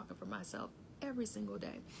talking for myself, every single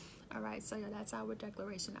day. All right, so that's our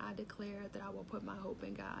declaration. I declare that I will put my hope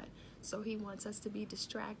in God. So he wants us to be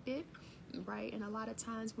distracted, right? And a lot of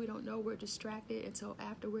times we don't know we're distracted until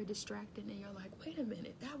after we're distracted, and you're like, wait a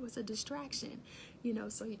minute, that was a distraction.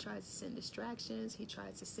 So he tries to send distractions. He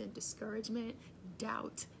tries to send discouragement,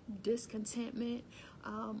 doubt, discontentment,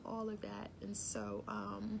 all of that. And so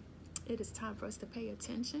it is time for us to pay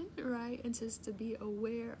attention, right? And just to be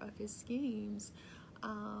aware of his schemes.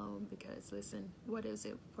 Because listen, what is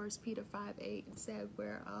it? 1 Peter 5:8 said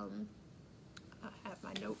where I have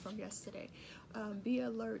my note from yesterday. Be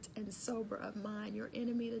alert and sober of mind. Your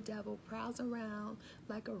enemy, the devil, prowls around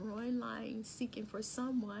like a roaring lion seeking for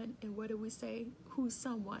someone. And what do we say? Who's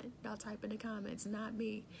someone? Y'all type in the comments. Not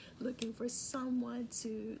me. Looking for someone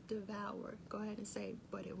to devour. Go ahead and say,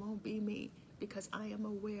 but it won't be me. Because I am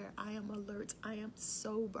aware, I am alert, I am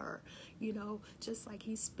sober, just like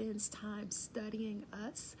he spends time studying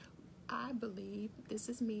us. I believe, this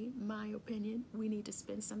is me, my opinion, we need to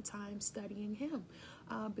spend some time studying him.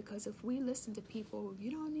 Because if we listen to people,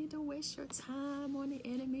 you don't need to waste your time on the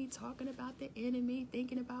enemy, talking about the enemy,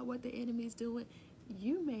 thinking about what the enemy's doing.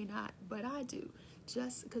 You may not, but I do.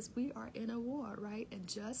 Just because we are in a war, right? And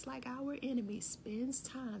just like our enemy spends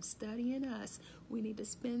time studying us, we need to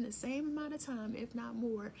spend the same amount of time, if not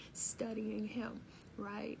more, studying him,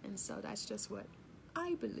 right? And so that's just what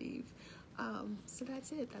I believe. So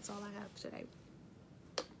that's it. That's all I have today.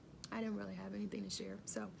 I didn't really have anything to share.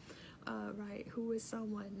 So, right, who is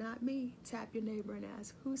someone? Not me. Tap your neighbor and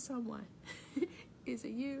ask, who's someone? Is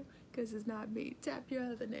it you? Because it's not me. Tap your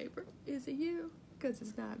other neighbor. Is it you? Because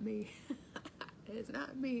it's not me. It's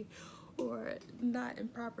not me. Or not in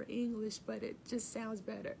proper English, but it just sounds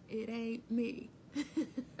better. It ain't me.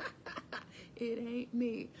 It ain't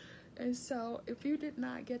me. And so if you did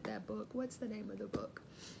not get that book, what's the name of the book?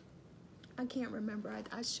 I can't remember.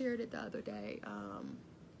 I shared it the other day,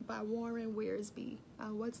 by Warren Wiersbe.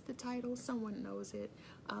 What's the title? Someone knows it.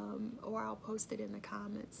 Or I'll post it in the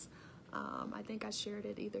comments. I think I shared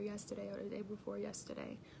it either yesterday or the day before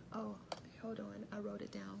yesterday. Oh, hold on. I wrote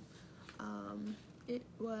it down. It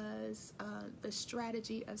was The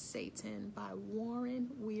Strategy of Satan by Warren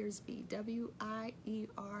Wiersbe, Wiersbe,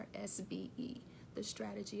 The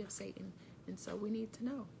Strategy of Satan. And so we need to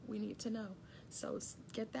know. We need to know. So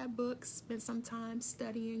get that book, spend some time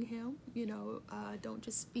studying him. Don't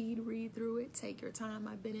just speed read through it. Take your time.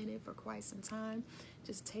 I've been in it for quite some time,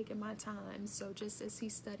 just taking my time. So just as he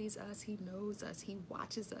studies us, he knows us. He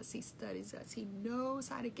watches us. He studies us. He knows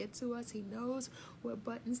how to get to us. He knows what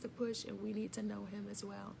buttons to push, and we need to know him as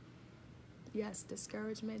well. Yes,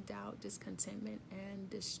 discouragement, doubt, discontentment, and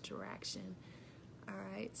distraction. All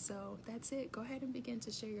right, so that's it. Go ahead and begin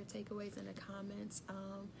to share your takeaways in the comments.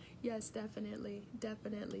 Yes, definitely,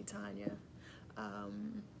 Tanya.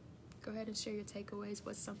 Go ahead and share your takeaways.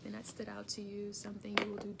 What's something that stood out to you, something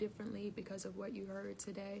you will do differently because of what you heard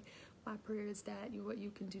today. My prayer is that what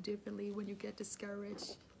you can do differently when you get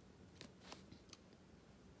discouraged.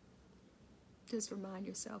 Just remind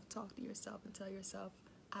yourself, talk to yourself, and tell yourself,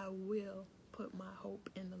 I will put my hope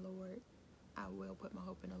in the Lord. I will put my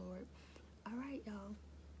hope in the Lord. All right, y'all.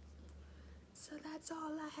 So that's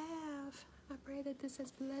all I have. I pray that this has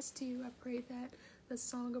blessed you. I pray that the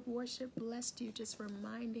song of worship blessed you, just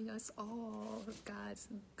reminding us all of God's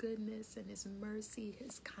goodness and his mercy,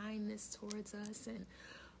 his kindness towards us. And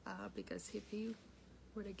because if he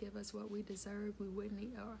were to give us what we deserve, we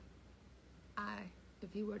wouldn't,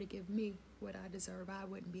 if he were to give me what I deserve, I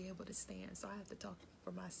wouldn't be able to stand. So I have to talk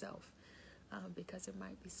for myself, because there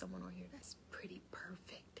might be someone on here that's pretty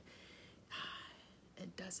perfect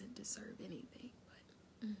and doesn't deserve anything.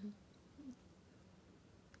 But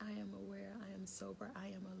I am aware, I am sober, I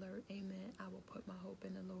am alert. Amen. I will put my hope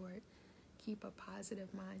in the Lord. Keep a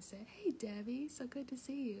positive mindset. Hey, Debbie, so good to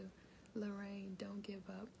see you. Lorraine, don't give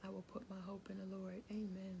up. I will put my hope in the Lord.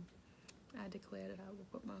 Amen. I declare that I will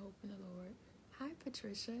put my hope in the Lord. Hi,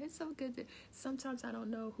 Patricia. It's so good to... Sometimes I don't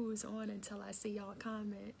know who's on until I see y'all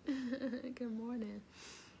comment. Good morning.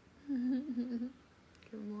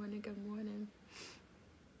 Good morning. Good morning.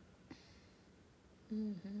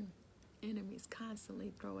 Enemies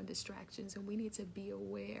constantly throwing distractions, and we need to be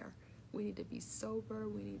aware. We need to be sober.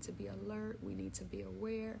 We need to be alert. We need to be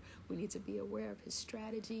aware. We need to be aware of his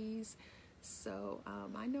strategies. So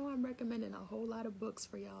I know I'm recommending a whole lot of books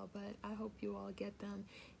for y'all, but I hope you all get them.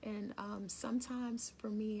 And sometimes for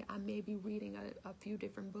me, I may be reading a few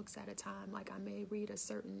different books at a time. Like I may read a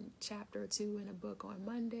certain chapter or two in a book on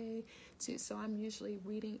Monday. So I'm usually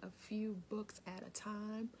reading a few books at a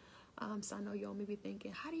time. So I know y'all may be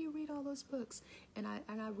thinking, how do you read all those books? And I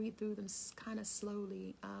read through them kind of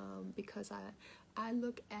slowly, because I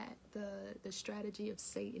look at the strategy of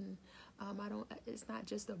Satan. It's not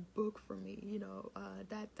just a book for me,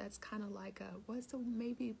 that's kind of like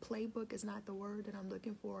maybe playbook is not the word that I'm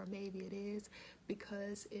looking for, or maybe it is,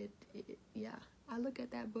 because I look at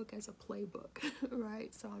that book as a playbook,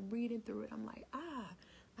 right? So I'm reading through it. I'm like,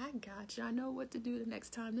 I got you. I know what to do the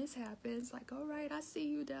next time this happens. Like, all right, I see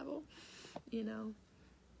you, devil.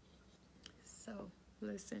 So,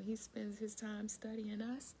 listen, he spends his time studying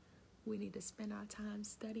us. We need to spend our time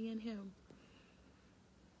studying him.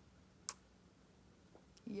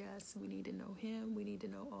 Yes, we need to know him. We need to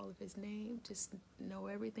know all of his name. Just know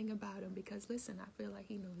everything about him. Because, listen, I feel like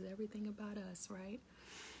he knows everything about us, right?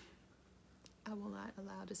 I will not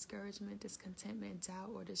allow discouragement, discontentment,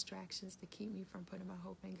 doubt, or distractions to keep me from putting my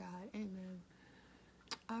hope in God. Amen.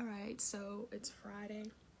 All right, so it's Friday.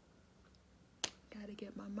 Got to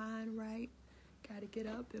get my mind right. Got to get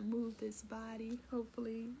up and move this body.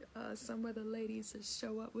 Hopefully, some of the ladies will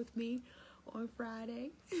show up with me on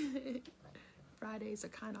Friday. Fridays are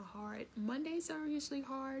kind of hard. Mondays are usually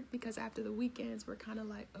hard because after the weekends, we're kind of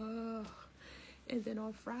like, ugh. And then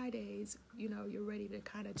on Fridays, you're ready to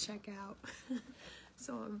kind of check out.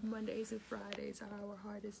 So on Mondays and Fridays are our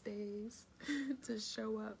hardest days to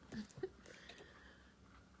show up.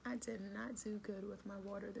 I did not do good with my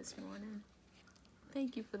water this morning.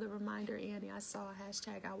 Thank you for the reminder, Annie. I saw a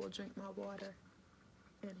hashtag, I will drink my water.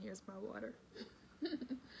 And here's my water.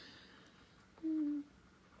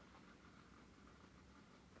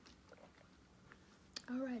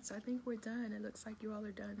 All right, so I think we're done. It looks like you all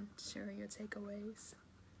are done sharing your takeaways.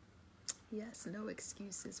 Yes, no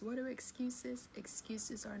excuses. What are excuses?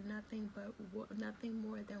 Excuses are nothing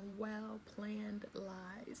more than well-planned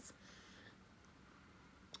lies.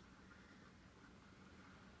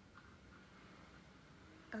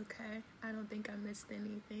 Okay, I don't think I missed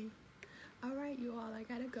anything. All right, you all, I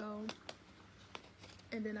gotta go.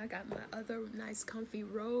 And then I got my other nice comfy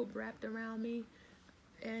robe wrapped around me.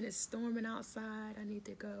 And it's storming outside. I need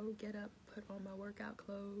to go get up, put on my workout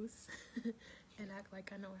clothes, and act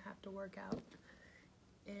like I know I have to work out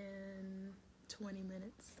in 20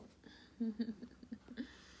 minutes.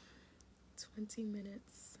 20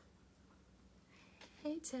 minutes.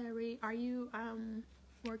 Hey Terry, are you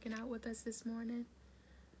working out with us this morning?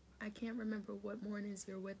 I can't remember what mornings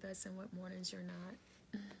you're with us and what mornings you're not.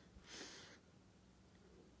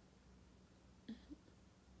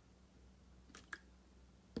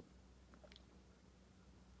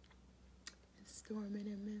 It's storming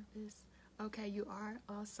in Memphis. Okay, you are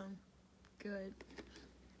awesome. Good.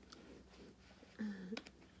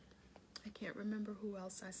 I can't remember who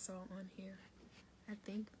else I saw on here. I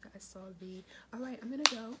think I saw V. All right, I'm going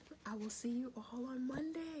to go. I will see you all on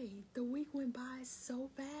Monday. The week went by so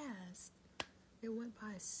fast. It went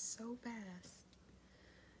by so fast.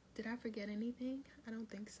 Did I forget anything? I don't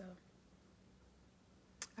think so.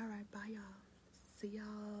 All right, bye, y'all. See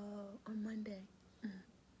y'all on Monday.